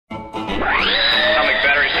Atomic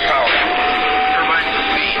batteries to power. Turbines to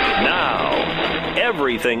speed. Now,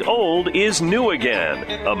 everything old is new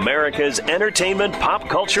again. America's entertainment pop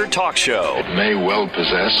culture talk show. It may well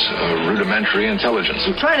possess a rudimentary intelligence.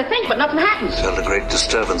 I'm trying to think, but nothing happens. Felt a great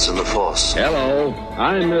disturbance in the force. Hello,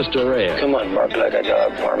 I'm Mr. Red. Come on, bark like a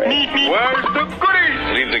dog for me. Where's the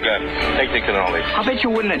goodies? Leave the gun. Take the cannoli. I bet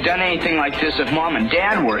you wouldn't have done anything like this if Mom and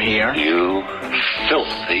Dad were here. You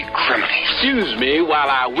filthy criminal. Excuse me while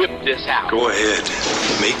I whip this out. Go ahead.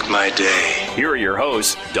 Make my day. Here are your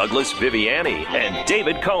hosts, Douglas Viviani and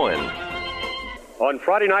David Cohen. On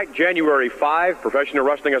Friday night, January 5, professional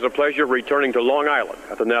wrestling has a pleasure of returning to Long Island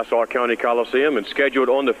at the Nassau County Coliseum, and scheduled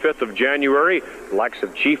on the 5th of January, the likes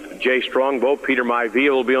of Chief Jay Strongbow, Peter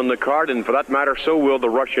Maivia will be on the card, and for that matter, so will the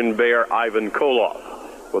Russian bear Ivan Koloff.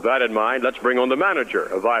 With that in mind, let's bring on the manager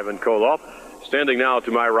of Ivan Koloff. Standing now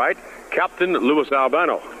to my right, Captain Louis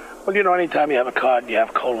Albano. Well, you know, anytime you have a card, you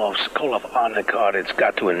have Koloff on the card. It's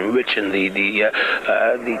got to enrich in the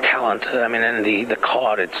talent. I mean, and the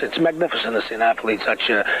card. It's magnificent to see an athlete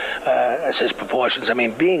such as his proportions. I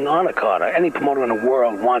mean, being on a card. Any promoter in the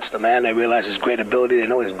world wants the man. They realize his great ability. They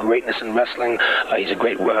know his greatness in wrestling. He's a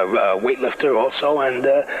great weightlifter also, and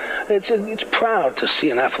it's proud to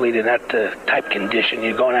see an athlete in that type condition.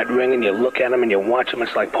 You go in that ring and you look at him and you watch him.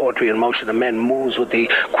 It's like poetry in motion. The man moves with the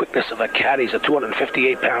quickness of a cat. He's a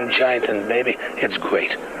 258-pound giant, and baby, it's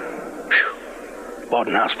great. Whew.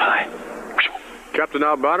 Borden House Pie. Captain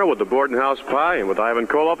Albano with the Borden House Pie, and with Ivan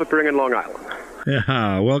Koloff appearing in Long Island.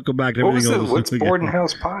 Yeah, welcome back to Everything Old. What's Borden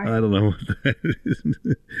House Pie? I don't know what that is.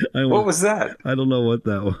 What was that? I don't know what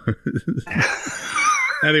that was.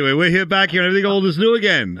 Anyway, we're here back here. Everything Old is New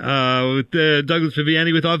again with Douglas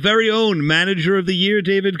Viviani, with our very own Manager of the Year,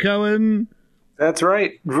 David Cohen. That's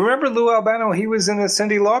right. Remember Lou Albano? He was in a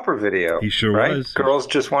Cyndi Lauper video. He sure right? was. Girls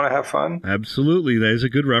Just Want to Have Fun? Absolutely. That is a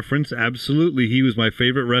good reference. Absolutely. He was my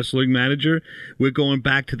favorite wrestling manager. We're going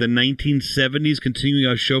back to the 1970s, continuing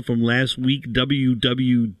our show from last week,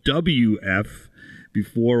 WWWF,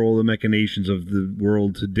 before all the machinations of the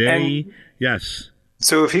world today. And yes.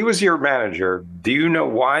 So if he was your manager, do you know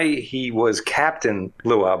why he was Captain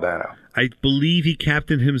Lou Albano? I believe he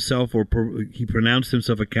captained himself, or he pronounced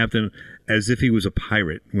himself a captain as if he was a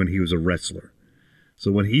pirate when he was a wrestler.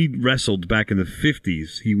 So when he wrestled back in the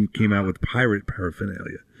 50s, he came out with pirate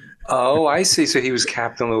paraphernalia. Oh, I see. So he was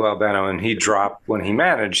Captain Lou Albano, and when he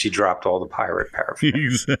managed, he dropped all the pirate paraphernalia.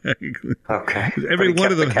 Exactly. Okay. Every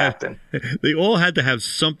one of them captain. They all had to have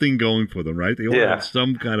something going for them, right? They all had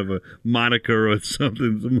some kind of a moniker or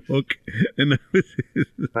something, some hook. And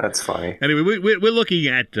that's funny. Anyway, we're looking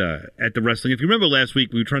at the wrestling. If you remember last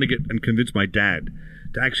week, we were trying to get and convince my dad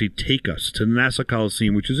to actually take us to the Nassau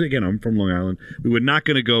Coliseum, which is, again, I'm from Long Island. We were not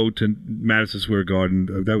going to go to Madison Square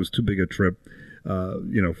Garden. That was too big a trip.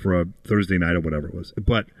 For a Thursday night or whatever it was.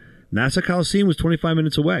 But Nassau Coliseum was 25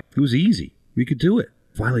 minutes away. It was easy. We could do it.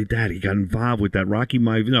 Finally, Dad, he got involved with that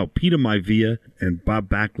Peter Maivia and Bob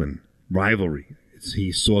Backlund rivalry.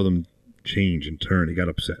 He saw them change and turn. He got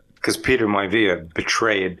upset. Because Peter Maivia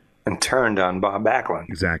betrayed and turned on Bob Backlund.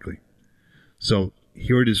 Exactly. So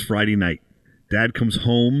here it is Friday night. Dad comes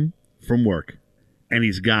home from work, and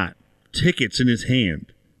he's got tickets in his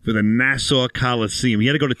hand for the Nassau Coliseum. He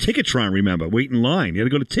had to go to Ticketron, remember? Wait in line. He had to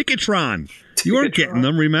go to Ticketron. You weren't getting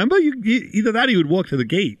them, remember? Either that or he would walk to the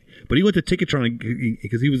gate. But he went to Ticketron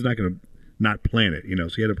because he was not going to not plan it,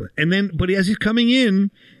 so he had to plan. And then, but as he's coming in,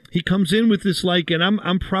 he comes in with this and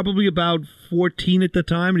I'm probably about 14 at the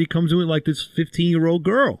time, and he comes in with this 15-year-old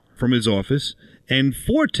girl from his office and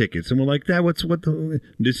 4 tickets. And we're like, Dad,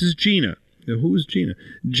 this is Gina. Who is Gina?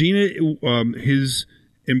 Gina, his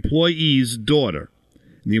employee's daughter.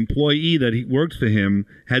 The employee that he worked for him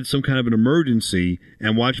had some kind of an emergency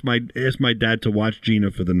and asked my dad to watch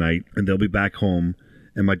Gina for the night, and they'll be back home.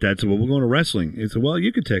 And my dad said, well, we're going to wrestling. He said, well,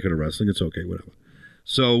 you could take her to wrestling. It's okay, whatever.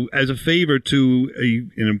 So as a favor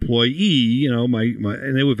to an employee,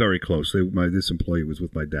 and they were very close. This employee was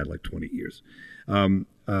with my dad 20 years.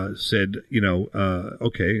 Said,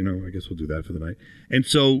 okay, I guess we'll do that for the night. And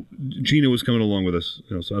so Gina was coming along with us,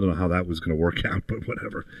 so I don't know how that was going to work out, but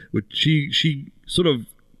whatever. But she sort of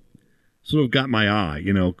got my eye,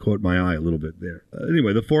 caught my eye a little bit there.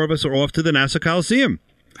 Anyway, the 4 of us are off to the Nassau Coliseum.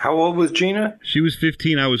 How old was Gina? She was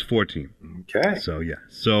 15, I was 14. Okay. So, yeah.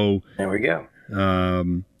 So there we go.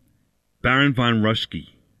 Baron von Raschke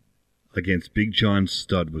against Big John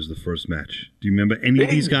Studd was the first match. Do you remember any of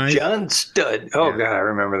these guys? Big John Studd. Oh, yeah. God, I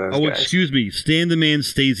remember those guys. Oh, excuse me. Stan the Man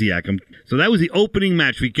Stasiak. So that was the opening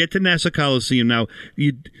match. We get to Nassau Coliseum. Now,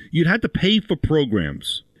 you'd have to pay for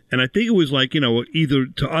programs. And I think it was like, either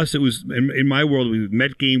to us, it was, in my world, we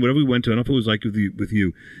Met game, whatever we went to, I don't know if it was like with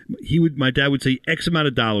you. My dad would say X amount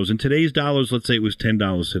of dollars. In today's dollars, let's say it was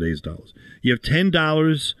 $10 today's dollars. You have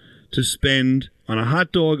 $10 to spend on a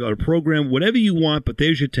hot dog or a program, whatever you want, but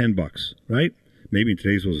there's your $10, right? Maybe in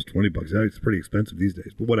today's world it's $20. It's pretty expensive these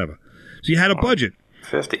days, but whatever. So you had a budget.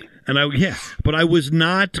 50. And but I was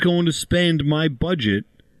not going to spend my budget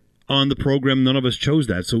on the program. None of us chose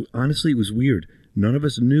that. So honestly, it was weird. None of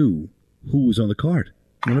us knew who was on the card.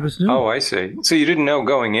 None of us knew. Oh, I see. So you didn't know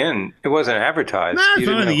going in. It wasn't advertised. Nah, you it's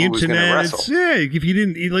didn't not on know the who was internet. gonna wrestle. If you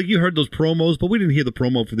didn't, like, you heard those promos, but we didn't hear the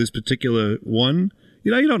promo for this particular one.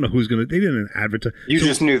 You don't know who's going to. They didn't advertise. You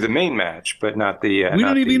just knew the main match, but not the. We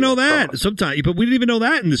don't even know that sometimes. But we didn't even know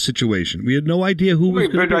that in this situation. We had no idea who was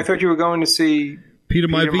going to. But I thought you were going to see Peter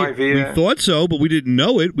Maivia. We thought so, but we didn't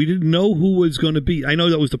know it. We didn't know who was going to be. I know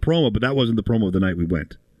that was the promo, but that wasn't the promo of the night we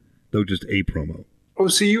went. That was just a promo. Oh,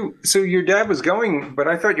 so your dad was going, but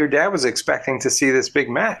I thought your dad was expecting to see this big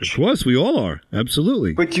match. Of course, we all are.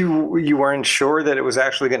 Absolutely. But you weren't sure that it was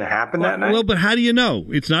actually going to happen that night? Well, but how do you know?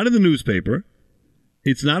 It's not in the newspaper.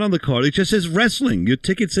 It's not on the card. It just says wrestling. Your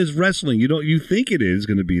ticket says wrestling. You think it is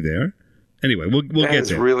going to be there. Anyway, we'll get there.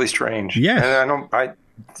 It's really strange. Yes. And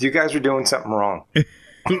you guys are doing something wrong.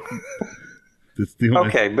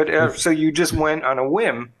 Okay, but so you just went on a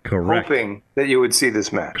whim, hoping that you would see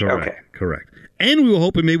this match. Correct. And we were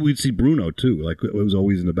hoping maybe we'd see Bruno too. Like, it was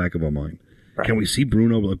always in the back of our mind. Right. Can we see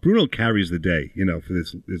Bruno? Like, Bruno carries the day, for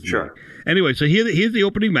this. Sure. League. Anyway, so here's the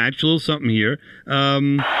opening match. A little something here. Or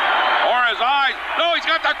his eyes. No, he's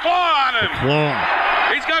got the claw on him. The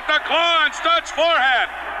claw. He's got the claw on Stud's forehead.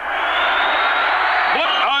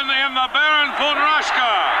 In the Baron von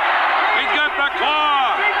Raschke. He's got the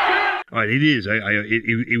claw. All right, it is.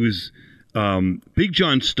 It was Big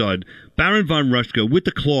John Studd, Baron von Raschke with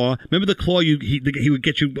the claw. Remember the claw? He would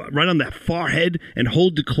get you right on that forehead and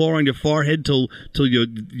hold the claw on your forehead till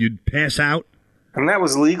you'd pass out. And that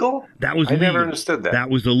was legal? That was I legal. never understood that. That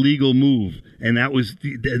was the legal move, and that was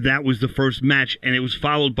the first match, and it was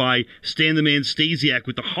followed by Stan the Man Stasiak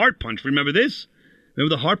with the heart punch. Remember this?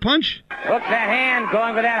 Remember the heart punch? Look, that hand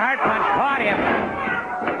going with that heart punch. Caught him.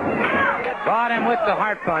 Caught him with the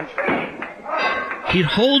heart punch. He'd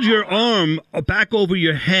hold your arm back over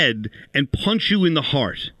your head and punch you in the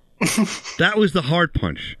heart. That was the heart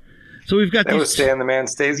punch. So we've got that was Stan the Man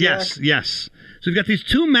Stasiak? Yes. So we've got these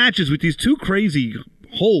two matches with these two crazy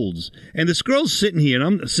holds, and this girl's sitting here,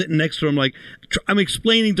 and I'm sitting next to her. I'm like, I'm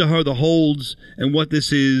explaining to her the holds and what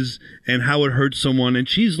this is and how it hurts someone, and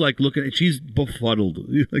she's like looking at, she's befuddled.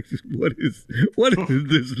 Like, what is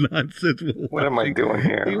this nonsense? What am I doing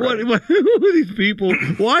here? Who are these people?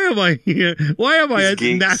 Why am I here? Why am I at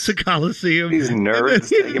NASA Coliseum? These nerds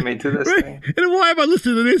taking me to this thing. And why am I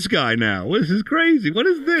listening to this guy now? This is crazy. What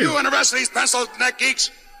is this? You and the rest of these pencil neck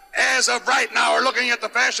geeks, as of right now, are looking at the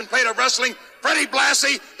fashion plate of wrestling. Freddie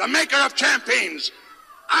Blassie, the maker of champions.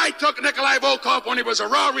 I took Nikolai Volkov when he was a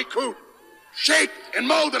raw recruit, shaped and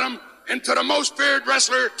molded him into the most feared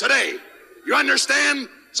wrestler today. You understand?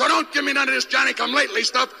 So don't give me none of this Johnny-come-lately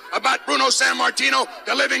stuff about Bruno Sammartino,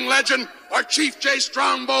 the living legend, or Chief Jay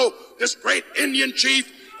Strongbow, this great Indian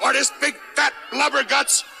chief, or this big fat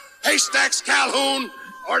blubberguts, Haystacks Calhoun,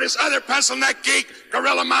 or this other pencil neck geek,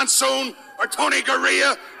 Gorilla Monsoon, or Tony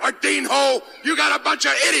Garea, or Dean Ho. You got a bunch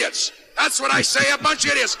of idiots. That's what I say, a bunch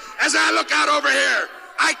of idiots. As I look out over here,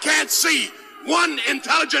 I can't see one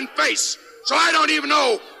intelligent face. So I don't even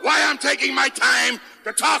know why I'm taking my time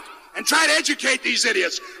to talk and try to educate these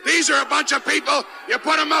idiots. These are a bunch of people. You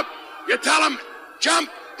put them up, you tell them, jump.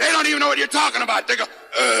 They don't even know what you're talking about. They go,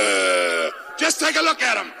 just take a look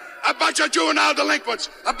at them. A bunch of juvenile delinquents,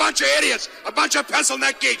 a bunch of idiots, a bunch of pencil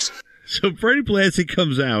neck geeks. So Freddie Blassie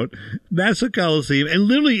comes out, NASA Coliseum, and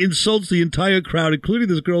literally insults the entire crowd, including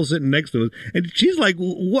this girl sitting next to us. And she's like,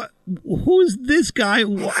 "What? Who is this guy?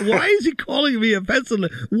 Why is he calling me a pencil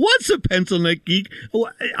neck? What's a pencil neck geek?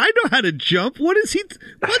 I know how to jump. What is he?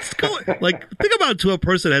 What's going? Like, think about it to a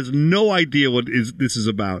person that has no idea what this is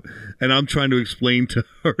about. And I'm trying to explain to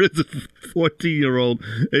her as a 14-year-old,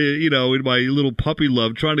 in my little puppy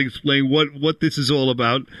love, trying to explain what this is all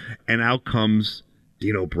about. And out comes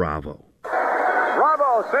Dino Bravo.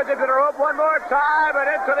 Bravo sends it to the rope one more time and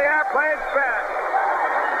into the airplane spin.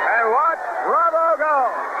 And watch Bravo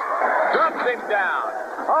go. Drops him down.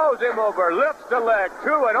 Holds him over. Lifts the leg.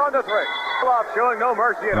 2 and on to 3. Off showing no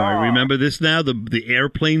mercy at all. All right, remember this now? The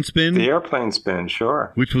airplane spin? The airplane spin,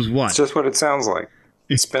 sure. Which was what? It's just what it sounds like.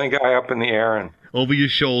 You spin a guy up in the air and over your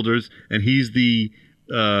shoulders, and he's the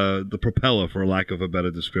the propeller, for lack of a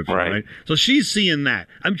better description, right? So she's seeing that.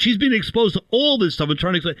 She's been exposed to all this stuff and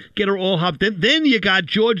trying to get her all hopped. Then you got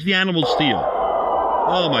George the Animal Steele.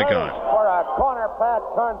 Oh, my God. For a corner pass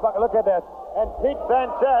turnbuckle. Look at this. And Pete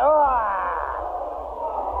Sanchez.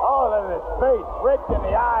 Oh, look at his face. Rich in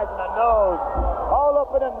the eyes and the nose. All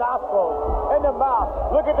up in the nostrils. In the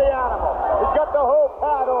mouth. Look at the animal. He's got the whole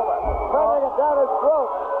pad over. Turning it down his throat.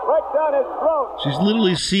 Right down his throat. She's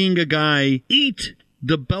literally seeing a guy eat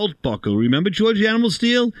the belt buckle. Remember George the Animal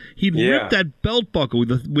Steele? He'd rip that belt buckle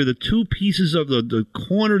where the two pieces of the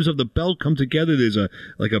corners of the belt come together. There's a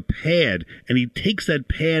pad, and he takes that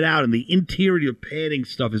pad out, and the interior padding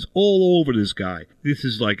stuff is all over this guy. This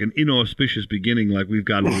is like an inauspicious beginning. Like, we've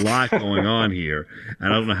got a lot going on here,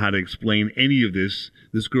 and I don't know how to explain any of this.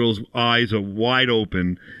 This girl's eyes are wide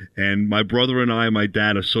open, and my brother and I and my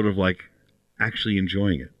dad are sort of like actually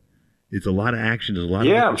enjoying it. It's a lot of action. There's a lot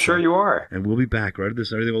of I'm sure you are. And we'll be back right at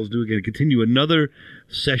this. Everything else do again. Continue another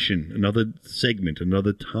session, another segment,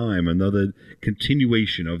 another time, another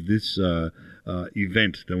continuation of this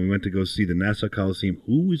event that we went to go see, the Nassau Coliseum.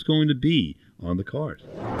 Who is going to be on the card?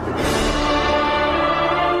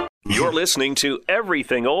 You're listening to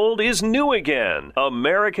Everything Old is New Again,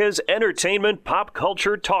 America's entertainment pop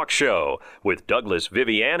culture talk show with Douglas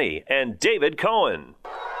Viviani and David Cohen.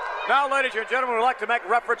 Now, ladies and gentlemen, we'd like to make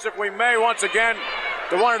reference, if we may, once again,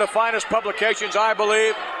 to one of the finest publications, I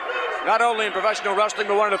believe, not only in professional wrestling,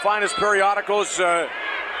 but one of the finest periodicals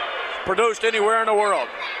produced anywhere in the world.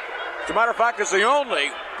 As a matter of fact, it's the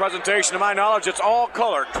only presentation, to my knowledge, it's all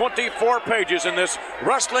color, 24 pages in this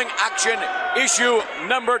Wrestling Action issue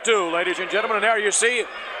number 2, ladies and gentlemen. And there you see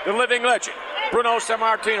the living legend, Bruno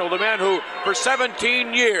Sammartino, the man who, for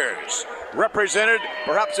 17 years, represented,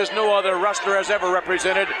 perhaps as no other wrestler has ever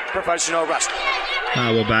represented, professional wrestling.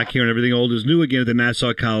 We're back here, and Everything Old is New Again at the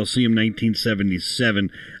Nassau Coliseum, 1977.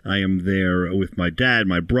 I am there with my dad,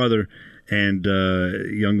 my brother, and a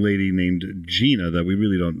young lady named Gina that we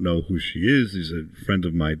really don't know who she is. She's a friend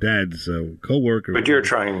of my dad's co-worker. But you're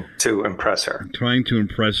trying to impress her. I'm trying to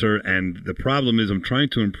impress her, and the problem is I'm trying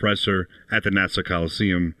to impress her at the Nassau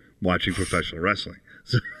Coliseum watching professional wrestling.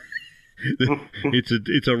 So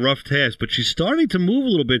it's a rough task, but she's starting to move a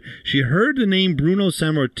little bit. She heard the name Bruno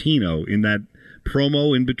Sammartino in that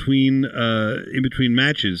promo in between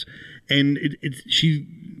matches, and she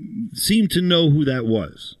seemed to know who that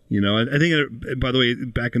was. You know, I think, by the way,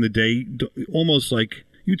 back in the day, almost like,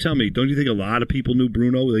 you tell me, don't you think a lot of people knew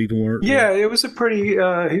Bruno? They even weren't. Yeah, it was he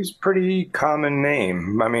was a pretty common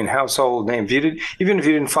name. I mean, household name. Even if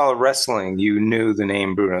you didn't follow wrestling, you knew the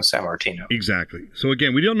name Bruno Sammartino. Exactly. So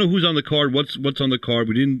again, we don't know who's on the card, what's on the card.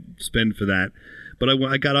 We didn't spend for that. But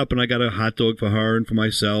I got up and I got a hot dog for her and for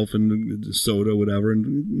myself and soda, whatever, and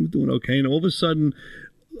we were doing okay. And all of a sudden,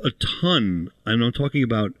 a ton, and I'm talking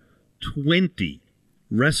about 20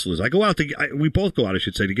 wrestlers. We both go out, I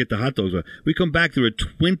should say, to get the hot dogs. We come back, there are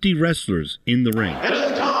 20 wrestlers in the ring. It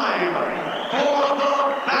is time for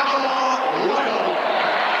the Battle Royal.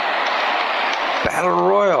 Battle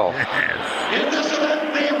Royal. In this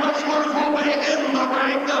event, the wrestlers will be in the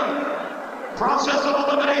ring. Process of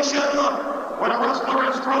elimination. When a wrestler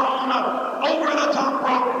is thrown over the top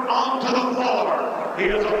rope onto the floor, he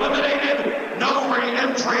is eliminated. No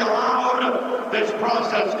re-entry allowed. This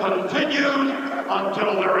process continues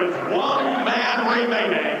until there is one man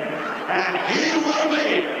remaining, and he will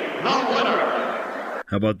be the winner.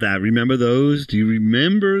 How about that? Remember those? Do you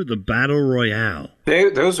remember the Battle Royale?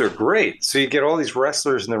 Those are great. So you get all these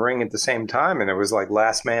wrestlers in the ring at the same time, and it was like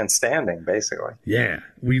last man standing, basically. Yeah.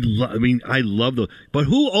 I love those. But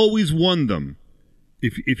who always won them?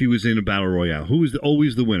 If he was in a Battle Royale, who was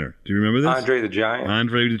always the winner? Do you remember this? Andre the Giant.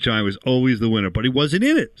 Andre the Giant was always the winner, but he wasn't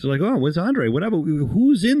in it. So like, oh, where's Andre? Whatever.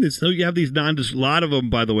 Who's in this? So you have these a lot of them,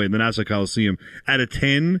 by the way, in the Nassau Coliseum. Out of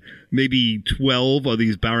 10, maybe 12 are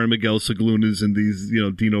these Baron Miguel Saglunas and these,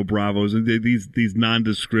 Dino Bravos and these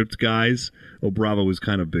nondescript guys. Oh, Bravo was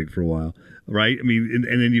kind of big for a while. Right? I mean,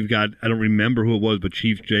 and then you've got, I don't remember who it was, but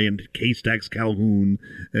Chief J and K-Stax Calhoun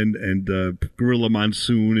and Gorilla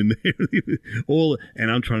Monsoon and all.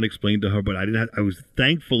 And I'm trying to explain to her, but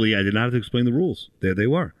thankfully I did not have to explain the rules. There they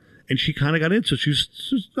were. And she kind of got in. So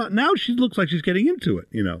now she looks like she's getting into it,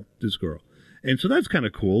 this girl. And so that's kind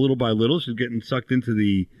of cool. Little by little, she's getting sucked into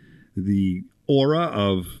the aura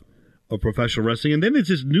of professional wrestling. And then there's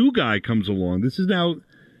this new guy comes along. This is now...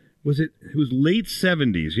 It was late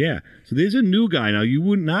 70s, yeah. So there's a new guy. Now, you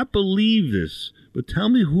would not believe this, but tell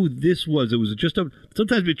me who this was. It was just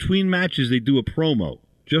sometimes between matches they do a promo.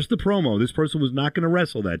 Just the promo. This person was not going to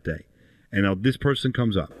wrestle that day. And now this person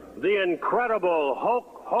comes up. The incredible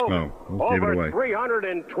Hulk Hogan, over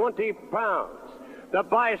 320 pounds, The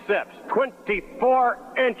biceps, 24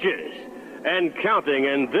 inches and counting.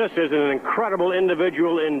 And this is an incredible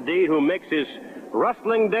individual indeed who makes his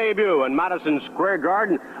wrestling debut in Madison Square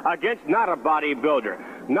Garden against not a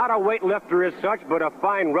bodybuilder, not a weightlifter as such, but a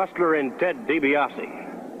fine wrestler in Ted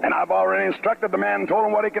DiBiase. And I've already instructed the man, told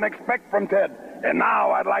him what he can expect from Ted. And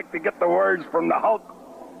now I'd like to get the words from the Hulk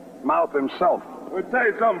mouth himself. Let me tell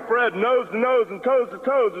you something, Fred. Nose to nose and toes to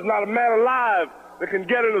toes. There's not a man alive that can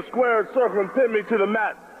get in a squared circle and pin me to the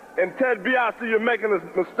mat. And Ted DiBiase, you're making a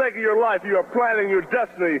mistake of your life. You are planning your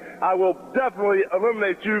destiny. I will definitely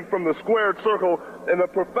eliminate you from the squared circle in a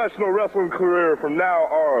professional wrestling career from now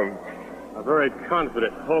on. A very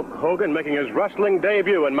confident Hulk Hogan making his wrestling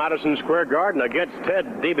debut in Madison Square Garden against Ted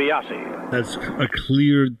DiBiase. That's a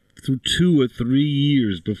clear through 2 or 3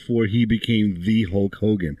 years before he became the Hulk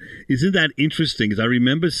Hogan. Isn't that interesting? Because I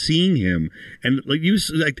remember seeing him, and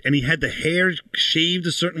and he had the hair shaved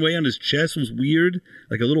a certain way on his chest. It was weird,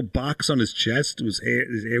 like a little box on his chest. His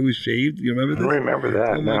hair was shaved. You remember that? I remember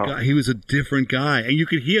that. Oh my God, he was a different guy, and you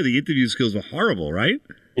could hear the interview skills were horrible, right?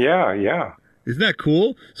 Yeah. Isn't that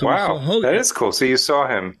cool? So wow, we saw Hogan. That is cool. So you saw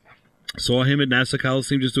him. Saw him at Nassau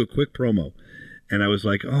Coliseum, just do a quick promo. And I was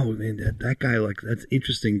like, oh, man, that guy, that's an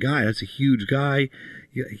interesting guy. That's a huge guy.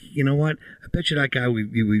 You know what? I bet you that guy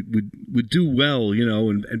would do well,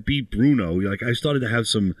 and beat Bruno. Like, I started to have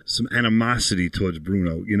some animosity towards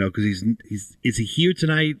Bruno, because is he here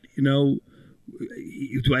tonight? Am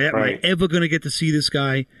I ever going to get to see this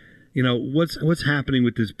guy? What's happening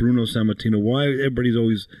with this Bruno Sammartino? Why everybody's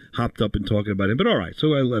always hopped up and talking about him? But all right,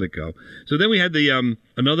 so I let it go. So then we had the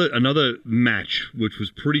another match, which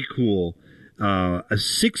was pretty cool. A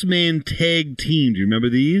 6-man tag team. Do you remember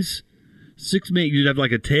these? 6-man. You'd have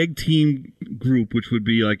like a tag team group, which would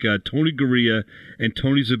be like Tony Garea and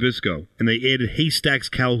Tony Zbyszko, and they added Haystacks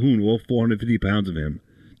Calhoun, all 450 pounds of him,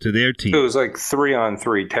 to their team. So it was like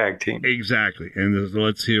 3-on-3 tag team. Exactly. And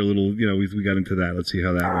let's hear a little. We got into that. Let's see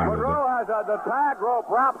how that went. Monroe has the tag rope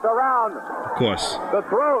wrapped around. Of course. The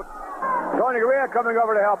throat. Tony Garea coming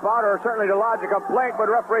over to help out, or certainly to lodge a complaint, but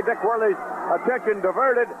referee Dick Worley's attention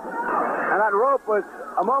diverted. And that rope was,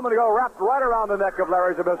 a moment ago, wrapped right around the neck of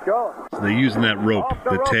Larry Zbyszko. So they're using that rope,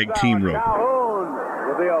 the tag team rope. Calhoun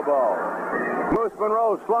with the elbow. Moose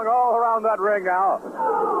Monroe slung all around that ring now.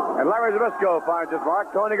 And Larry Zbyszko finds his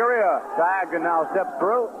mark. Tony Garea tagged and now steps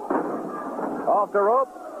through. Off the rope.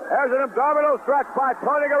 There's an abdominal stretch by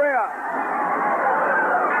Tony Garea.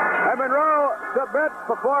 And Monroe submits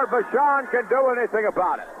before Vachon can do anything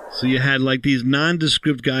about it. So you had like these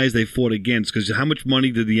nondescript guys they fought against, because how much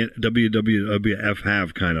money did the WWF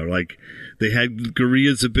have? Kind of like they had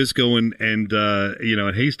Garea, Zbyszko,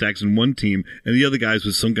 and Haystacks in one team, and the other guys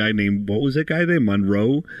was some guy named, what was that guy named?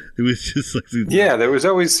 Monroe. It was just like, yeah, there was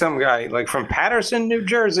always some guy like from Patterson, New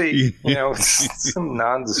Jersey. Some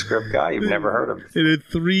nondescript guy you've never heard of. It had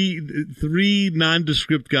three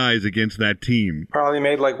nondescript guys against that team. Probably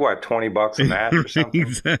made like what, $20 a match or something.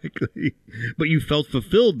 Exactly. But you felt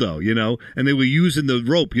fulfilled though, and they were using the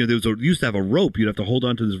rope. There used to have a rope. You'd have to hold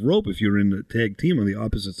on to this rope if you were in the tag team on the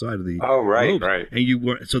opposite side of the ropes. Right.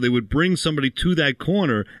 And so they would bring somebody to that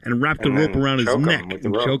corner and wrap the rope around his neck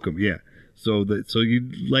and choke him. Yeah. So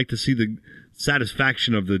you'd like to see the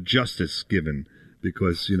satisfaction of the justice given,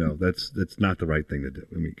 because that's not the right thing to do.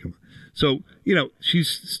 I mean, come on. So she's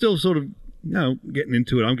still sort of getting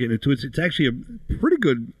into it. I'm getting into it. It's actually a pretty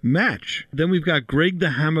good match. Then we've got Greg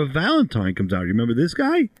the Hammer Valentine comes out. You remember this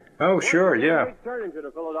guy? Oh, sure, yeah. Returning to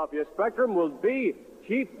the Philadelphia Spectrum will be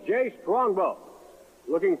Chief Jay Strongbow.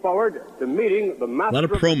 Looking forward to meeting the master of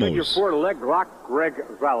the figure 4 leg lock, Greg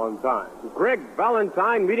Valentine. Greg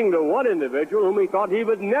Valentine meeting the one individual whom he thought he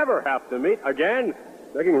would never have to meet again,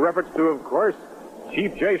 making reference to, of course,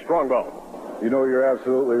 Chief Jay Strongbow. You're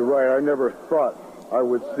absolutely right. I never thought I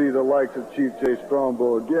would see the likes of Chief Jay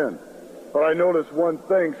Strongbow again. But I noticed one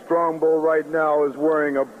thing. Strongbow right now is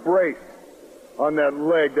wearing a brace on that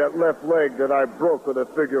left leg that I broke with a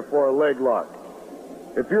figure 4 leg lock.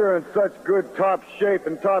 If you're in such good top shape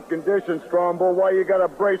and top condition, Strongbow, why you got a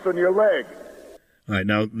brace on your leg? All right,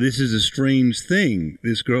 now this is a strange thing.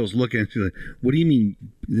 This girl's looking at you like, what do you mean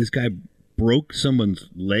this guy broke someone's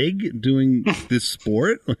leg doing this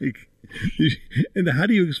sport? Like, and how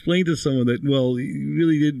do you explain to someone that, well, he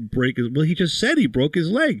really didn't break his... Well, he just said he broke his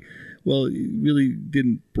leg. Well, he really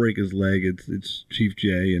didn't break his leg. It's Chief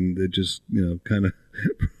Jay, and they're just, kind of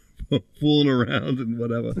fooling around and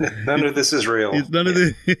whatever. None of this is real. It's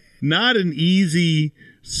not an easy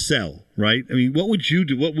sell, right? I mean, what would you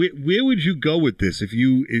do? Where would you go with this if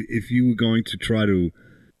you were going to try to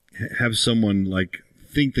have someone like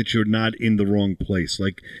think that you're not in the wrong place?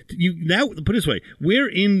 Like, now put it this way, we're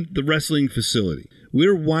in the wrestling facility.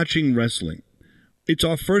 We're watching wrestling. It's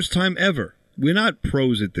our first time ever. We're not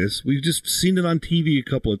pros at this. We've just seen it on TV a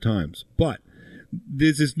couple of times. But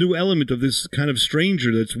there's this new element of this kind of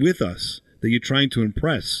stranger that's with us that you're trying to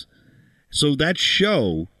impress. So that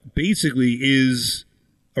show basically is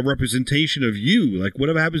a representation of you. Like,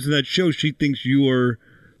 whatever happens in that show, she thinks you are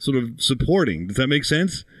sort of supporting. Does that make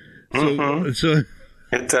sense? So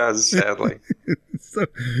it does, sadly. So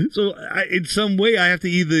in some way, I've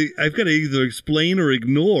got to either explain or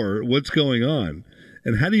ignore what's going on.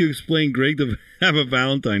 And how do you explain Greg to have a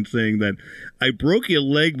Valentine saying that I broke your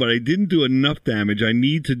leg, but I didn't do enough damage. I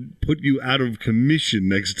need to put you out of commission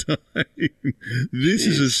next time. This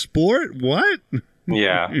is a sport? What?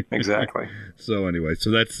 Yeah, exactly. So anyway, so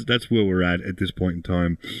that's where we're at this point in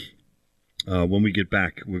time. When we get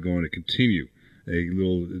back, we're going to continue a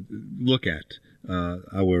little look at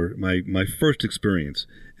my first experience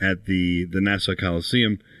at the Nassau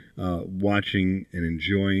Coliseum. Watching and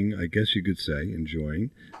enjoying, I guess you could say,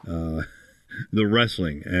 the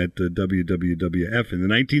wrestling at the WWF in the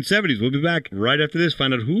 1970s. We'll be back right after this,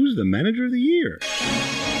 find out who's the manager of the year.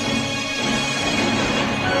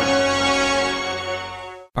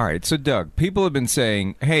 All right, so Doug, people have been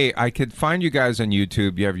saying, hey, I could find you guys on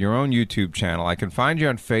YouTube. You have your own YouTube channel. I can find you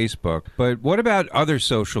on Facebook. But what about other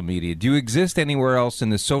social media? Do you exist anywhere else in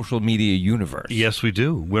the social media universe? Yes, we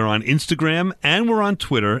do. We're on Instagram and we're on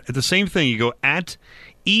Twitter. At the same thing, you go at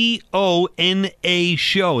EONA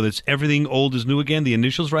Show. That's Everything Old is New Again. The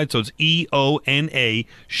initials, right? So it's EONA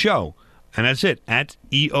Show. And that's it, at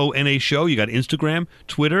EONA Show. You got Instagram,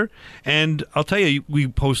 Twitter, and I'll tell you, we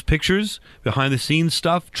post pictures, behind-the-scenes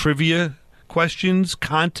stuff, trivia, questions,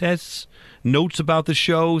 contests, notes about the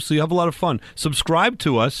show, so you have a lot of fun. Subscribe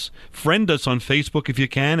to us, friend us on Facebook if you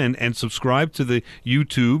can, and subscribe to the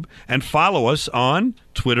YouTube, and follow us on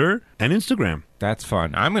Twitter and Instagram. That's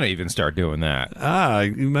fun. I'm going to even start doing that.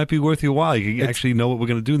 It might be worth your while. You actually know what we're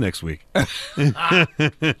going to do next week. Good.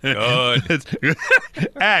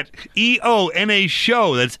 At EONA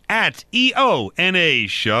Show. That's at EONA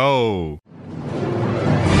Show.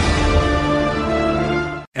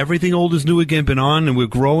 Everything Old is New Again been on, and we're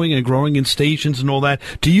growing in stations and all that.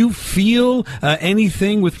 Do you feel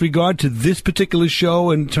anything with regard to this particular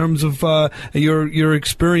show in terms of your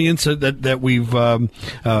experience that we've going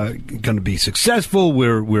to be successful?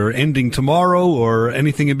 We're ending tomorrow, or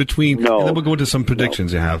anything in between? No. And then we'll go into some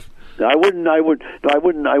predictions you have. I wouldn't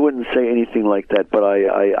say anything like that, but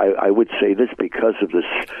I would say this because of this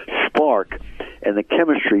spark and the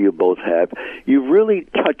chemistry you both have. You've really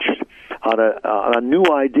touched on a new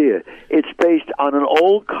idea. It's based on an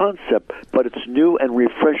old concept, but it's new and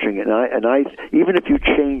refreshing. And I even if you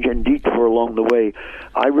change and detour along the way,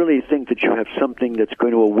 I really think that you have something that's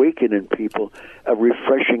going to awaken in people a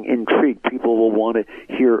refreshing intrigue. People will want to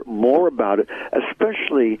hear more about it,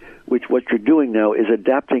 especially with what you're doing now is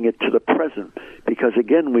adapting it to the present. Because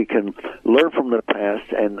again, we can learn from the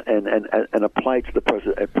past and apply it to the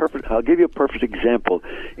present. I'll give you a perfect example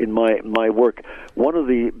in my work. One of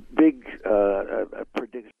the big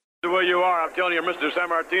predictions. The way you are, I'm telling you, Mr.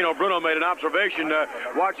 Sammartino, Bruno made an observation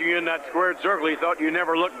watching you in that squared circle. He thought you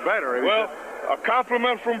never looked better. Well, a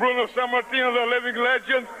compliment from Bruno Sammartino, the living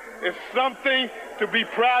legend, is something to be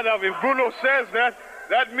proud of. If Bruno says that,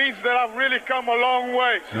 that means that I've really come a long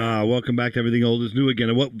way. Welcome back to Everything Old is New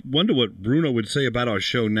Again. I wonder what Bruno would say about our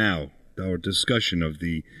show now, our discussion of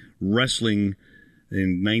the wrestling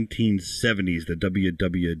in 1970s, the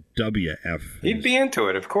WWF. He'd be into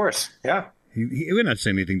it, of course. Yeah. We're not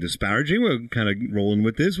saying anything disparaging. We're kind of rolling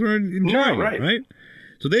with this. We're enjoying it, right?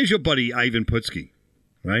 So there's your buddy Ivan Putski,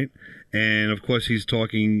 right? And, of course, he's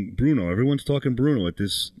talking Bruno. Everyone's talking Bruno at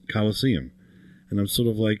this Coliseum. And I'm sort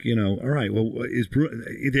of like, all right, well, if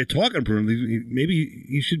they're talking Bruno, maybe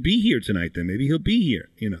he should be here tonight then. Maybe he'll be here,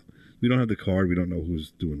 We don't have the card. We don't know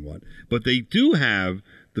who's doing what. But they do have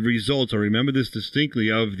the results. I remember this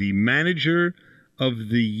distinctly of the manager of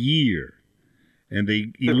the year. And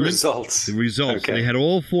the results. The results. Okay. They had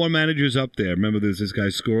all four managers up there. Remember, there's this guy,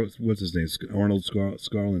 what's his name? Arnold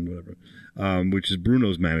Scarlin, whatever, which is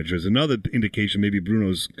Bruno's manager. Is another indication maybe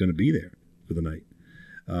Bruno's going to be there for the night.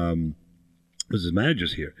 Because his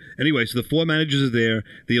manager's here. Anyway, so the four managers are there.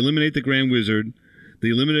 They eliminate the Grand Wizard. They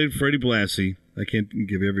eliminated Freddie Blassie. I can't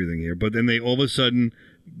give everything here. But then they all of a sudden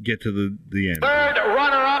get to the end. Third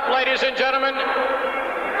runner-up, ladies and gentlemen,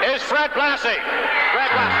 is Fred Blassie. Fred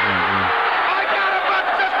Blassie. I got about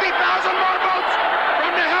 50,000 more votes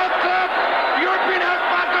from the health club. The European Health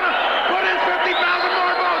Club going to put in 50,000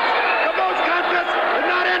 more votes. The votes contest is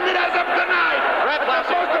not ended as of tonight. Fred Blassie.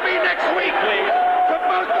 Supposed to be next week, please.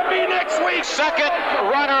 Supposed to be next week. Second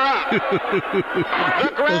runner-up,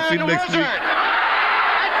 the Grand Wizard.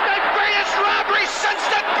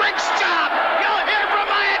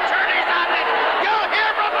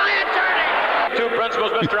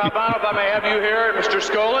 Mr. Albano, if I may have you here, Mr.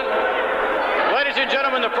 Skolin. Ladies and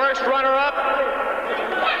gentlemen, the first runner-up,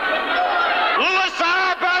 Louis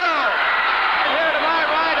Arabetto. Here to my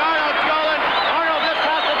right, Arnold Skolin. Arnold, this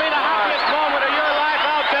has to be the happiest moment of your life,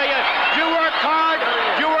 I'll tell you. You worked hard,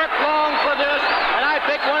 you worked long for this, and I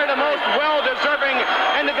think one of the most well-deserving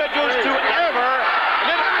individuals to ever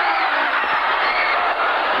live.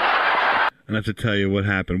 I have to tell you what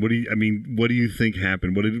happened. What do you think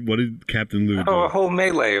happened? What did Captain Lou do? Oh, a whole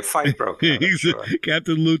melee, a fight broke out. Sure.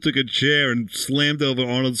 Captain Lou took a chair and slammed over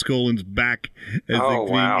Arnold Skolin's back as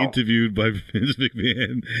being interviewed by Vince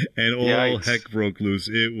McMahon, and all heck broke loose.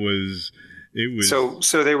 It was.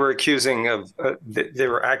 So they were accusing of. There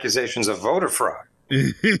were accusations of voter fraud.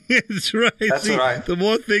 That's right. That's right. The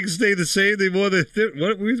more things stay the same, the more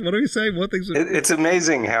what do we say? More things. It's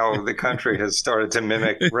amazing how the country has started to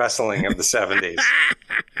mimic wrestling of the 70s.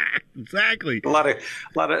 Exactly.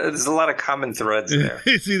 There's a lot of common threads there.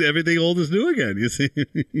 You see, everything old is new again. You see.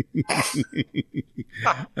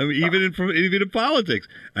 I mean, even in politics.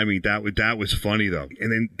 I mean, that was funny though.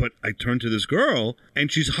 And then, but I turned to this girl, and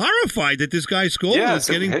she's horrified that this guy Skolin is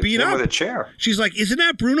getting beat up with a chair. She's like, "Isn't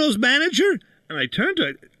that Bruno's manager?" And I turned to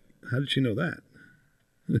her. How did she know that?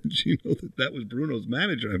 How did she know that was Bruno's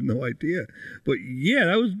manager? I have no idea. But yeah,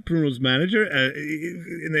 that was Bruno's manager.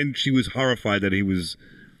 And then she was horrified that he was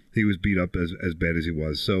beat up as bad as he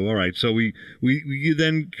was. So all right. So we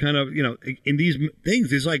then kind of, in these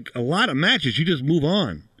things, there's like a lot of matches. You just move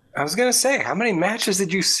on. I was gonna say, how many matches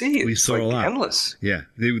did you see? We saw a lot. Endless. Yeah,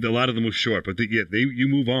 a lot of them were short, but you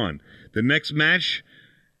move on. The next match.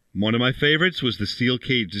 One of my favorites was the steel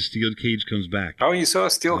cage. The steel cage comes back. Oh, you saw a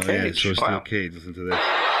steel cage? Yeah, I saw a steel cage. Listen to this.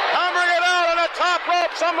 Hammering it out on the top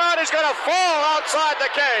rope. Somebody's going to fall outside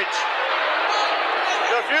the cage.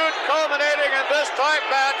 The feud culminating in this tight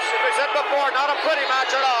match. As we said before, not a pretty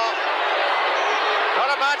match at all.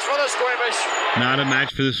 Not a match for the squeamish. Not a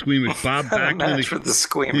match for the squeamish. Bob Backlund. Not a match for the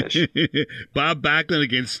squeamish. Bob Backlund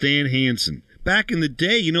against Stan Hansen. Back in the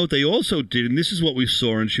day, you know what they also did, and this is what we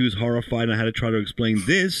saw, and she was horrified, and I had to try to explain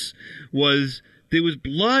this, was there was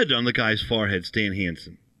blood on the guy's forehead, Stan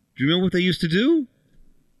Hansen. Do you remember what they used to do?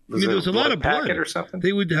 There was a lot of blood. Or something?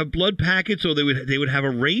 They would have blood packets, or they would have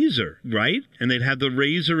a razor, right? And they'd have the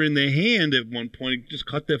razor in their hand at one point, just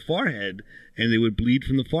cut their forehead, and they would bleed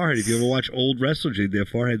from the forehead. If you ever watch old wrestlers, their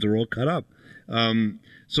foreheads are all cut up.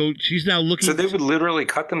 So she's now looking... So they would literally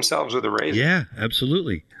cut themselves with a razor? Yeah,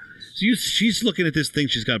 absolutely. So she's looking at this thing.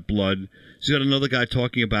 She's got blood. She's got another guy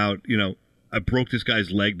talking about, I broke this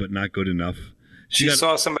guy's leg, but not good enough. She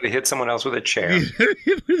saw somebody hit someone else with a chair.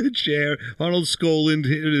 With a chair. Arnold Skolin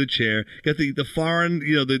hit with a chair. Got the foreign,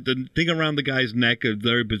 the thing around the guy's neck of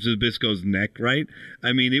Larry Zbyszko's neck, right?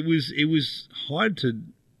 I mean, it was hard to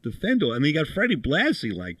defend. And then you got Freddie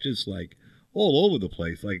Blassie, just all over the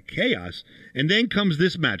place, like chaos. And then comes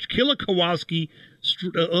this match. Killer Kowalski.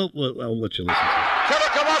 I'll let you listen to it.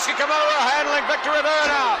 Killer Kowalski come over, handling Victor Rivera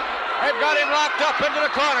now. They've got him locked up into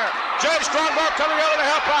the corner. Jay Strongbow coming over to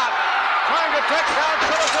help out. Trying to take down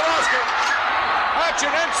Killer Kowalski.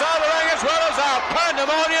 Action inside the ring as well as out.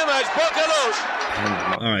 Pandemonium has broken loose.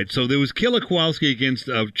 All right, so there was Killer Kowalski against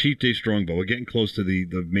Chief Jay Strongbow. We're getting close to the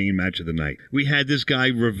main match of the night. We had this guy,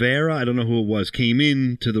 Rivera, I don't know who it was, came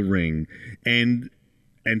into the ring and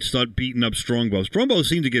start beating up Strongbow. Strongbow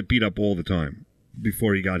seemed to get beat up all the time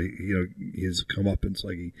before he got his comeuppance.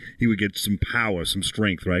 Like he would get some power, some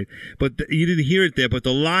strength, right? But you didn't hear it there, but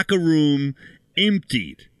the locker room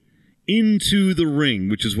emptied into the ring,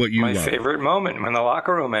 which is what you love. My favorite moment, when the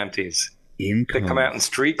locker room empties. They come out in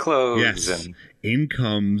street clothes. Yes. And in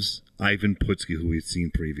comes Ivan Putski, who we'd seen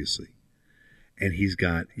previously. And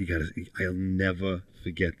I'll never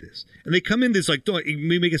forget this. And they come in,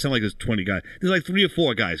 we make it sound like there's 20 guys. There's like 3 or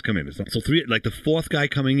 4 guys come in. So the fourth guy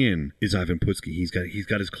coming in is Ivan Putski. He's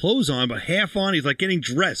got his clothes on, but half on. He's like getting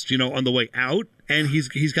dressed, on the way out. And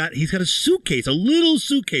he's got a suitcase, a little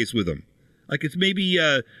suitcase with him. Like it's maybe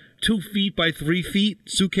 2 feet by 3 feet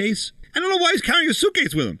suitcase. I don't know why he's carrying a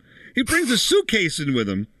suitcase with him. He brings a suitcase in with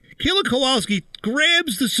him. Killer Kowalski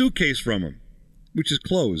grabs the suitcase from him, which is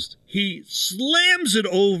closed. He slams it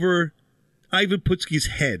over Ivan Putski's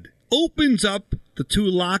head, opens up the 2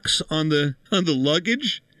 locks on the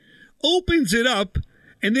luggage, opens it up,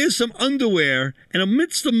 and there's some underwear, and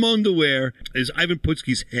amidst the underwear is Ivan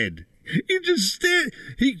Putski's head.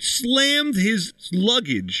 He slammed his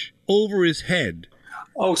luggage over his head.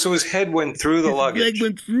 Oh, so his head went through the luggage. His leg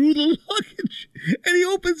went through the luggage, and he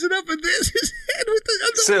opens it up, and there's his head with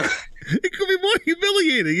the underwear. It could be more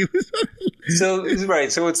humiliating.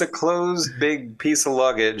 So it's a closed big piece of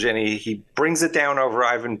luggage, and he brings it down over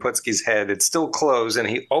Ivan Putski's head. It's still closed, and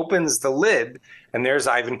he opens the lid, And there's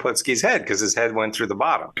Ivan Putski's head because his head went through the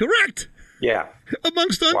bottom. Correct. Yeah.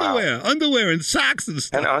 Amongst underwear and socks and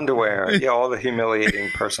stuff. And underwear. Yeah, all the humiliating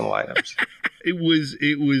personal items. It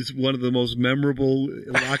was one of the most memorable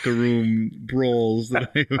locker room brawls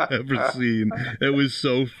that I have ever seen. It was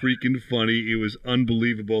so freaking funny. It was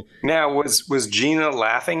unbelievable. Now, was Gina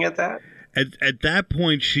laughing at that? At that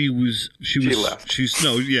point, she left.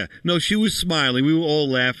 She was smiling. We were all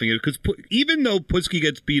laughing at it because even though Putski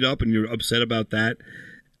gets beat up and you're upset about that,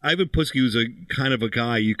 Ivan Putski was a kind of a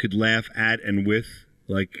guy you could laugh at and with.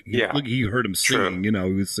 Like, he heard him singing. True.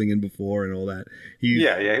 He was singing before and all that. He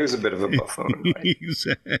was a bit of a buffoon. Right?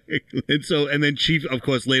 Exactly. And then Chief, of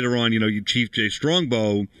course, later on, Chief Jay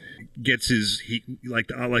Strongbow gets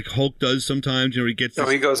like Hulk does sometimes. He gets.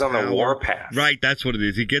 He goes on the warpath. Right, that's what it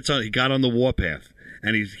is. He got on the warpath.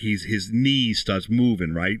 And his knee starts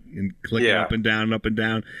moving, right? And clicking up and down and up and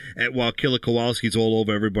down. And while Killer Kowalski's all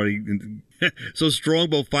over everybody. So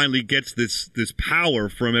Strongbow finally gets this power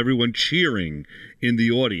from everyone cheering in the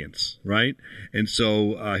audience, right? And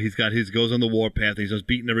so goes on the warpath and he starts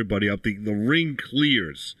beating everybody up. The ring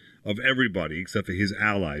clears of everybody except for his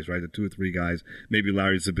allies, right? The 2 or 3 guys. Maybe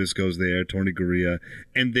Larry Zbyszko's there, Tony Gurria.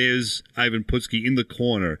 And there's Ivan Putski in the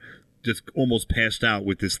corner, just almost passed out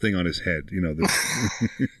with this thing on his head,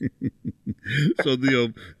 So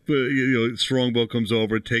Strongbow comes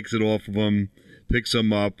over, takes it off of him, picks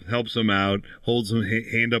him up, helps him out, holds him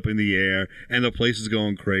hand up in the air, and the place is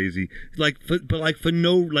going crazy. For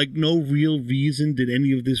no real reason did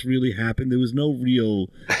any of this really happen. There was no real.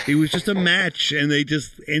 It was just a match, and they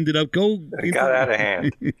just ended up It got out of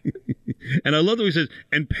hand. And I love that he says,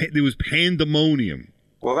 and there was pandemonium.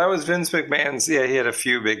 Well, that was Vince McMahon's. Yeah, he had a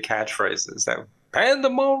few big catchphrases. That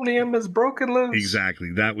pandemonium is broken loose.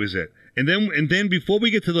 Exactly, that was it. And then before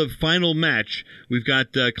we get to the final match, we've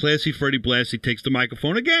got Classy Freddie Blassie takes the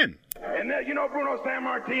microphone again. And Bruno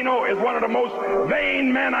Sammartino is one of the most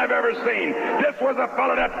vain men I've ever seen. This was a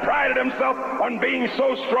fellow that prided himself on being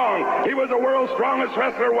so strong. He was the world's strongest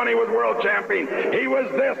wrestler when he was world champion. He was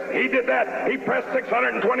this, he did that. He pressed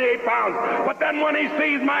 628 pounds. But then when he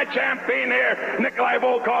sees my champion here, Nikolai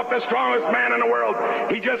Volkov, the strongest man in the world,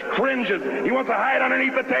 he just cringes. He wants to hide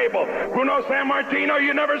underneath the table. Bruno Sammartino,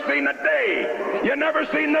 you never seen the day. You never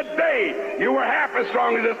seen the day you were half as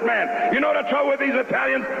strong as this man. You know the trouble with these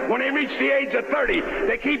Italians? When they reach the age of 30,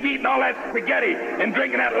 they keep eating all that spaghetti and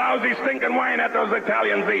drinking that lousy stinking wine that those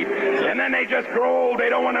Italians eat. And then they just grow old. They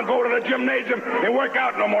don't want to go to the gymnasium and work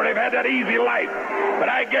out no more. They've had that easy life. But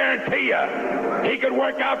I guarantee you, he could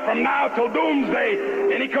work out from now till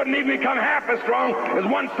doomsday, and he couldn't even become half as strong as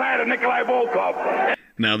one side of Nikolai Volkov.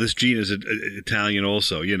 Now, this Gene is Italian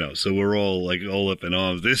also, so we're all up in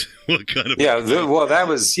arms. This, what kind of... Yeah, that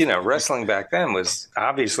was, wrestling back then was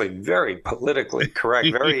obviously very politically correct,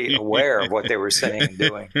 very aware of what they were saying and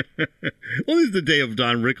doing. Well, this is the day of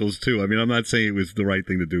Don Rickles, too. I mean, I'm not saying it was the right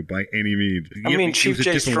thing to do by any means. Chief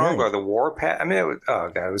Jay Strongbow, the warpath,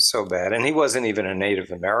 it was so bad. And he wasn't even a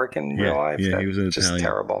Native American in real life. Yeah, he was an just Italian.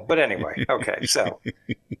 Terrible. But anyway, okay, so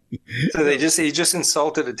he just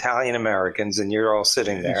insulted Italian Americans, and you're all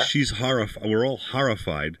sitting there. She's horrified. We're all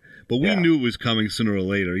horrified, but we knew it was coming sooner or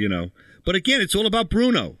later, But again, it's all about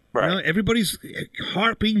Bruno. Right. Everybody's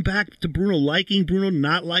harping back to Bruno, liking Bruno,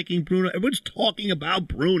 not liking Bruno. Everyone's talking about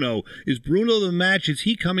Bruno. Is Bruno the match? Is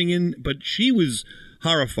he coming in? But she was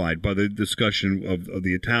horrified by the discussion of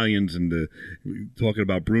the Italians and talking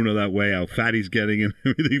about Bruno that way, how fat he's getting and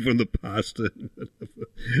everything from the pasta.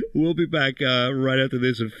 We'll be back right after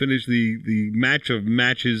this and finish the match of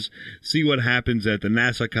matches, see what happens at the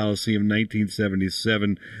Nassau Coliseum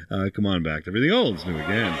 1977. Come on back. Everything old is new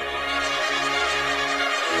again.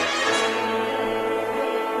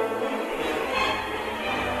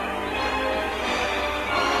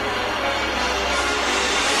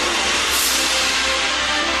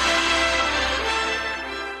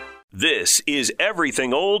 This is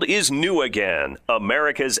Everything Old is New Again,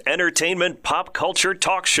 America's entertainment pop culture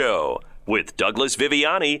talk show with Douglas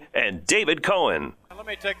Viviani and David Cohen. Let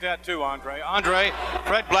me take that too, Andre. Andre,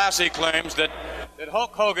 Fred Blassie claims that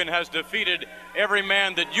Hulk Hogan has defeated every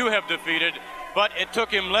man that you have defeated, but it took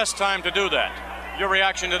him less time to do that. Your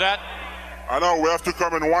reaction to that? I know, we have to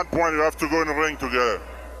come in one point, we have to go in the ring together.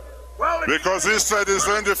 Because he said he's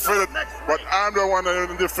undefeated, but I'm the one that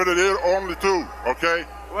undefeated here, only two, okay?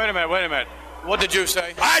 Wait a minute. What did you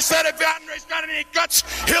say? I said if Andre's got any guts,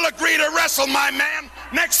 he'll agree to wrestle my man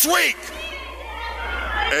next week.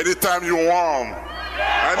 Anytime you want.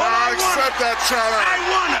 And I accept that challenge. I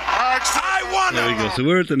won it. There we go. So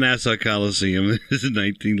we're at the Nassau Coliseum. This is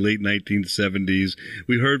late 1970s.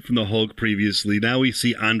 We heard from the Hulk previously. Now we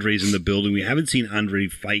see Andre's in the building. We haven't seen Andre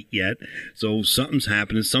fight yet, so something's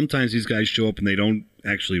happening. Sometimes these guys show up and they don't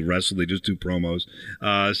actually wrestle; they just do promos.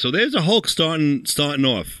 So there's a Hulk starting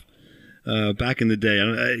off. Back in the day,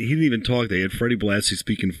 he didn't even talk. They had Freddie Blassie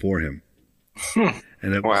speaking for him.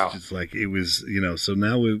 And it was just like, it was, so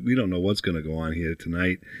now we don't know what's going to go on here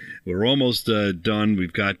tonight. We're almost done.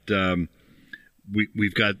 We've got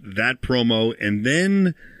we've got that promo, and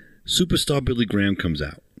then Superstar Billy Graham comes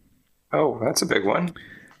out. Oh, that's a big one.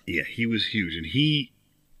 Yeah, he was huge, and he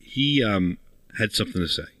had something to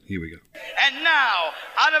say. Here we go. And now,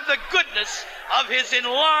 out of the goodness of his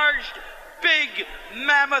enlarged, big,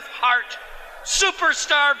 mammoth heart,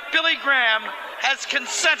 Superstar Billy Graham has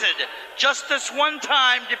consented just this one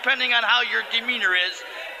time, depending on how your demeanor is.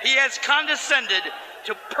 He has condescended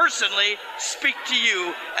to personally speak to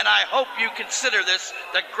you, and I hope you consider this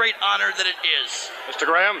the great honor that it is. Mr.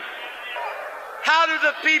 Graham? How do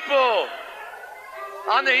the people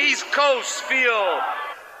on the East Coast feel?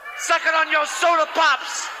 Sucking on your soda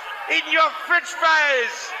pops, eating your French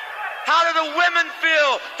fries. How do the women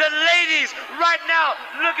feel? The ladies right now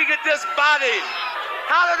looking at this body.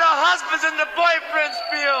 How do the husbands and the boyfriends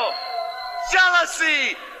feel?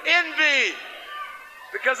 Jealousy, envy.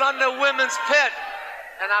 Because I'm the women's pet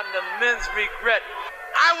and I'm the men's regret.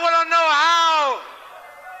 I want to know how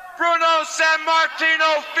Bruno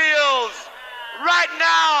Sammartino feels right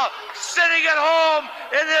now, sitting at home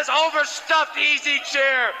in this overstuffed easy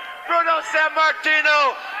chair. Bruno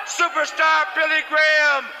Sammartino, Superstar Billy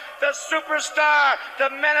Graham, the superstar, the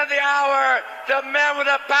man of the hour, the man with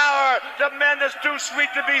the power, the man that's too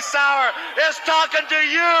sweet to be sour, is talking to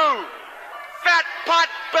you. Fat pot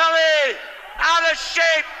belly, out of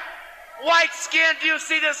shape, white skin. Do you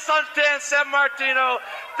see this suntan, Sammartino?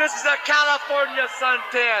 This is a California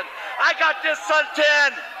suntan. I got this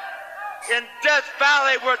suntan in Death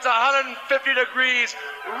Valley where it's 150 degrees,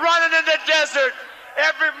 running in the desert.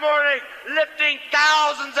 Every morning, lifting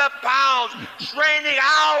thousands of pounds, training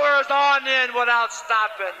hours on end without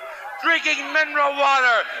stopping, drinking mineral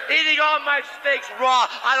water, eating all my steaks raw.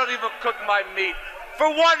 I don't even cook my meat. For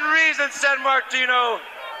one reason, Sammartino,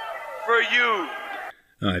 for you.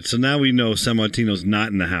 All right, so now we know Sammartino's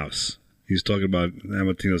not in the house. He's talking about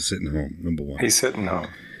Sammartino sitting home, number one. He's sitting home.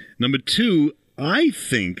 Number two, I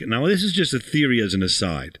think, now this is just a theory as an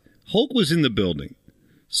aside, Hulk was in the building.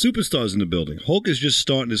 Superstar's in the building. Hulk is just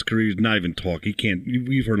starting his career. He's not even talk. He can't.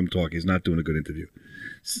 We've heard him talk. He's not doing a good interview.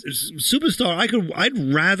 Superstar.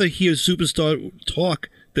 I'd rather hear Superstar talk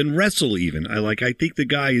than wrestle. Even I think the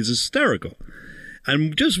guy is hysterical.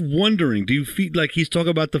 I'm just wondering, do you feel like he's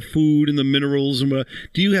talking about the food and the minerals and what?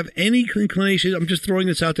 Do you have any inclination? I'm just throwing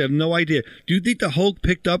this out there. I have no idea. Do you think the Hulk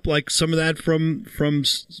picked up like some of that from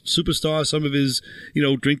Superstar? Some of his,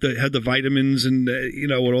 drink that had the vitamins and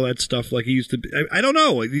and all that stuff like he used to. I don't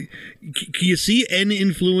know. Can you see any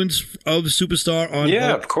influence of Superstar on? Yeah,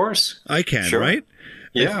 Hulk? of course. I can. Sure. Right?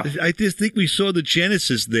 Yeah. I just think we saw the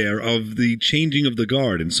genesis there of the changing of the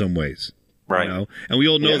guard in some ways. Right. And we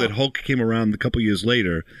all know that Hulk came around a couple years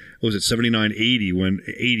later. What was it, 79, 80, when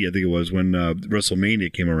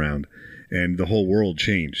WrestleMania came around and the whole world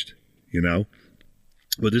changed,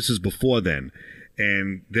 But this is before then.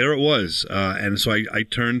 And there it was. And so I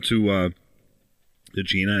turned to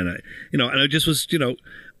Gina and I just was,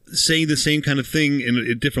 saying the same kind of thing in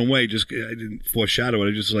a different way. Just I didn't foreshadow it.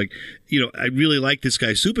 I just like, I really like this guy,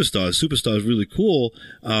 Superstar. Superstar is really cool.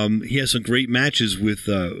 He has some great matches with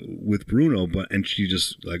Bruno, and she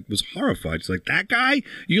just like was horrified. She's like, that guy?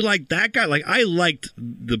 You like that guy? Like I liked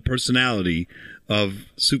the personality of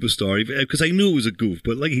Superstar because I knew it was a goof,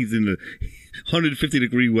 but like he's in the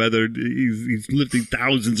 150-degree weather. He's lifting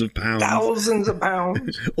thousands of pounds.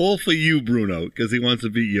 All for you, Bruno, because he wants to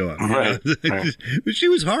beat you up. Right. But she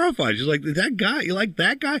was horrified. She's like, that guy? You like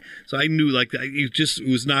that guy? So I knew it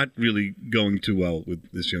was not really going too well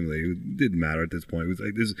with this young lady. It didn't matter at this point. It was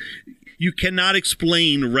like this. You cannot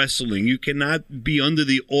explain wrestling. You cannot be under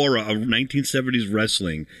the aura of 1970s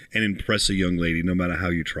wrestling and impress a young lady, no matter how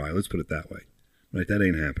you try. Let's put it that way. Right? That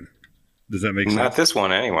ain't happening. Does that make sense? Not this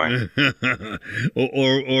one, anyway.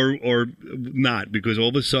 or not, because all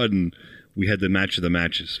of a sudden we had the match of the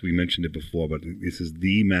matches. We mentioned it before, but this is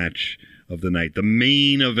the match of the night, the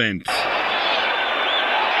main event.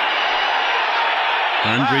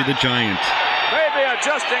 Andre the Giant. Maybe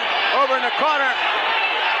adjusting over in the corner.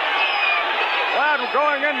 Ladd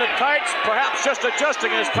going in the tights, perhaps just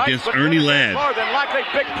adjusting his tights. Against Ernie Ladd. More than likely,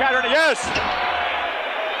 big pattern. Yes.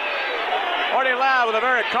 Artie Ladd with a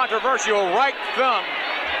very controversial right thumb.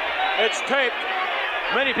 It's taped.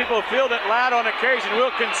 Many people feel that Ladd on occasion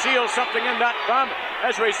will conceal something in that thumb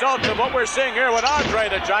as a result of what we're seeing here with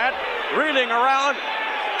Andre the Giant reeling around.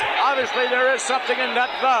 Obviously, there is something in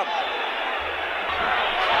that thumb.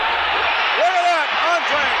 Look at that,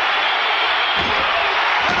 Andre.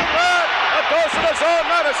 Look at that, a dose of his own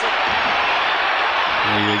medicine.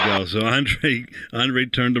 There you go. So Andre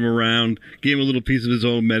turned him around, gave him a little piece of his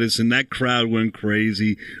own medicine. That crowd went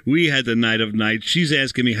crazy. We had the night of nights. She's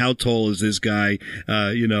asking me, how tall is this guy?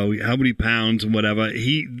 How many pounds and whatever.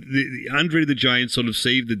 Andre the Giant sort of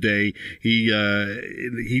saved the day.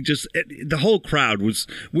 He just, the whole crowd was,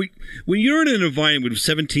 when you're in an environment with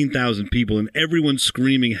 17,000 people and everyone's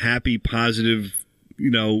screaming happy, positive,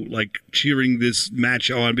 like cheering this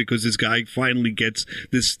match on because this guy finally gets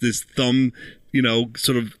this thumb,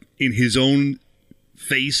 sort of in his own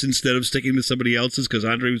face instead of sticking to somebody else's because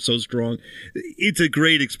Andre was so strong. It's a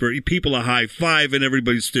great experience. People are high-fiving.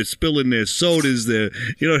 Everybody's just spilling their sodas.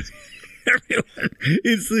 Everyone.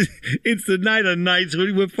 It's the night of nights.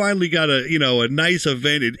 We finally got a nice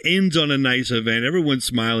event. It ends on a nice event. Everyone's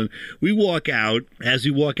smiling. We walk out. As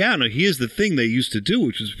we walk out, now here's the thing they used to do,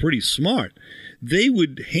 which was pretty smart. They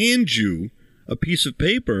would hand you a piece of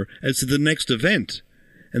paper as to the next event.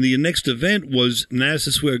 And the next event was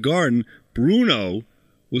Madison Square Garden. Bruno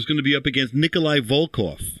was going to be up against Nikolai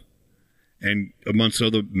Volkov, and amongst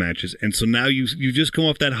other matches. And so now you just come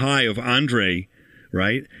off that high of Andre,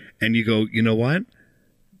 right? And you go, you know what?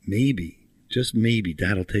 Maybe, just maybe,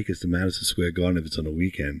 Dad'll take us to Madison Square Garden if it's on a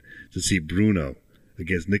weekend to see Bruno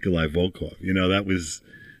against Nikolai Volkov. That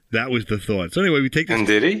was the thought. So anyway, we take this. And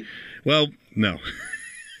did he? Well, no.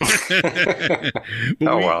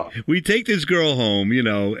 We take this girl home,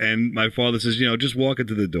 and my father says, just walk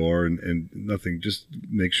into the door and nothing, just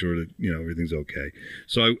make sure that, everything's okay.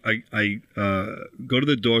 So I go to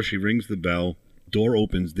the door. She rings the bell. Door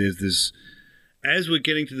opens. There's this, as we're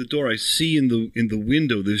getting to the door, I see in the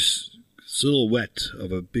window this silhouette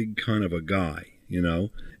of a big kind of a guy,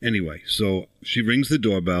 Anyway, so she rings the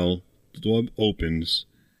doorbell. The door opens,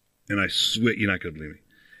 and I swear, you're not going to believe me.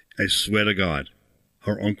 I swear to God,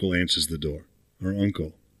 her uncle answers the door. Her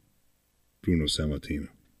uncle, Bruno Sammartino.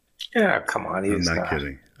 Yeah, come on. I'm not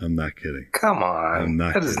kidding. I'm not kidding. Come on. I'm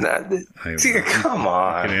not kidding. Come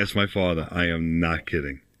on. I can ask my father. I am not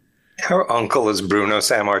kidding. Her uncle is Bruno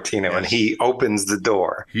Sammartino, and he opens the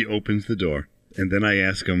door. He opens the door, and then I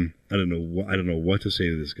ask him, I don't know what to say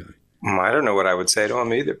to this guy. I don't know what I would say to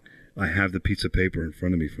him either. I have the piece of paper in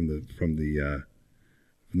front of me from the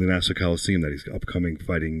Nassau Coliseum that he's upcoming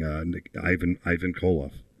fighting Ivan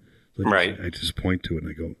Koloff. So right. I just point to it and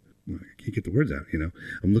I go, I can't get the words out.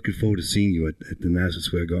 I'm looking forward to seeing you at the Nassau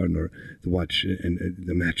Square Garden or to watch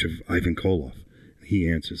the match of Ivan Koloff. And he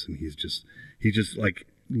answers, and he just like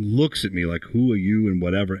looks at me like, who are you and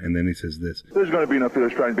whatever, and then he says this. There's going to be no fear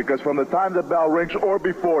striking because from the time the bell rings or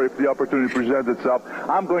before, if the opportunity presents itself,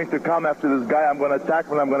 I'm going to come after this guy. I'm going to attack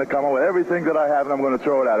him. I'm going to come up with everything that I have, and I'm going to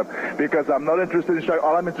throw it at him because I'm not interested in striking.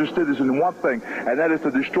 All I'm interested is in one thing, and that is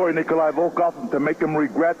to destroy Nikolai Volkov and to make him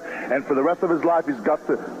regret. And for the rest of his life, he's got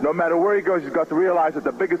to, no matter where he goes, he's got to realize that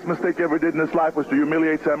the biggest mistake he ever did in his life was to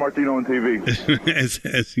humiliate Sammartino on TV.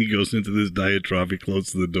 as he goes into this diatribe, he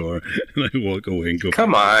closes the door, and I walk away and go,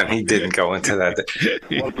 come on, he didn't go into that.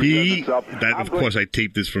 Of course, I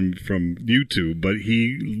taped this from YouTube, but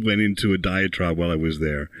he went into a diatribe while I was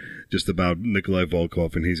there, just about Nikolai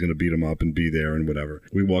Volkov, and he's going to beat him up and be there and whatever.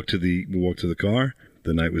 We walked to the car.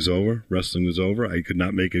 The night was over. Wrestling was over. I could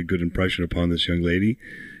not make a good impression upon this young lady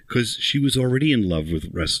because she was already in love with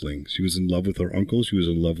wrestling. She was in love with her uncle. She was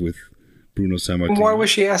in love with Bruno Sammartino. Why was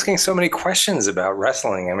she asking so many questions about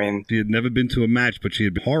wrestling? I mean, she had never been to a match, but she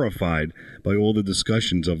had been horrified by all the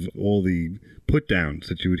discussions of all the put-downs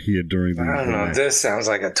that you would hear during the I don't know. This sounds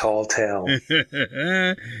like a tall tale.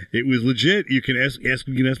 It was legit. You can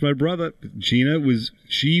ask my brother. She was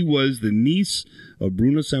the niece of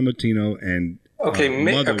Bruno Sammartino, and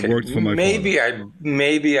mother worked for my father.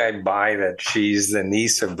 Maybe I buy that she's the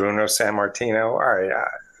niece of Bruno Sammartino. All right.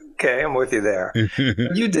 Okay, I'm with you there.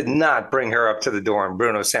 You did not bring her up to the door, and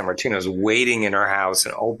Bruno Sammartino's waiting in her house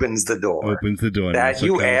and opens the door. That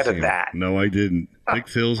you added that. No, I didn't.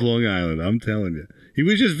 Dix Hills, Long Island. I'm telling you, he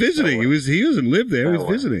was just visiting. He doesn't live there. He was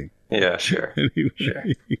visiting. Yeah, sure.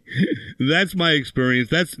 That's my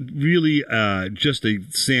experience. That's really just a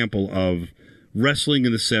sample of wrestling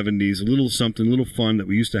in the 70s. A little something, a little fun that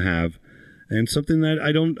we used to have. And something that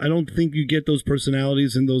I don't think you get those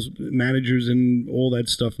personalities and those managers and all that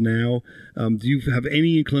stuff now. Do you have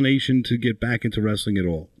any inclination to get back into wrestling at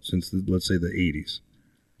all since, let's say, the 80s?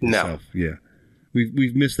 No. Yourself? Yeah.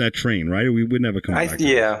 we've missed that train, right? Or we would never come back.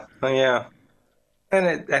 Yeah.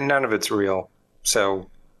 And none of it's real. So,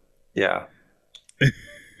 yeah.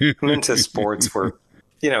 I'm into sports where,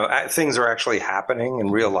 things are actually happening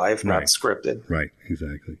in real life, not scripted. Right,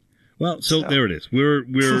 exactly. Well, so there it is.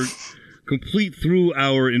 We're complete through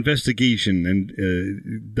our investigation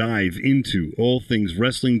and dive into all things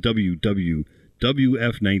wrestling WWF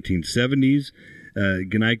 1970s.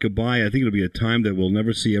 Good night, goodbye. I think it'll be a time that we'll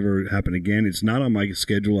never see ever happen again. It's not on my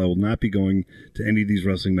schedule. I will not be going to any of these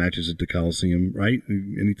wrestling matches at the Coliseum, right?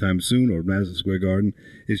 Anytime soon, or Madison Square Garden.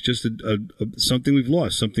 It's just something we've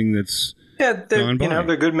lost, something that's gone by.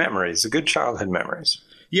 They're good memories, good childhood memories.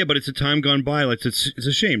 Yeah, but it's a time gone by. Like it's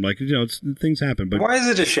a shame. Like things happen. But why is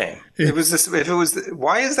it a shame?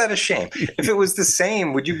 Why is that a shame? If it was the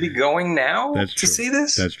same, would you be going now see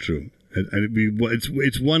this? That's true.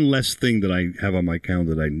 It's one less thing that I have on my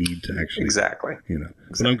calendar that I need to actually exactly.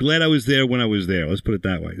 But I'm glad I was there when I was there. Let's put it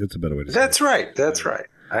that way. That's a better way to say it. That's right.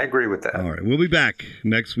 I agree with that. All right, we'll be back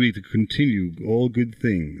next week to continue all good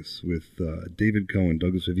things with David Cohen,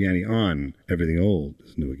 Douglas Viviani on Everything Old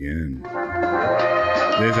is New Again.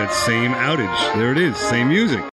 There's that same outage. There it is. Same music.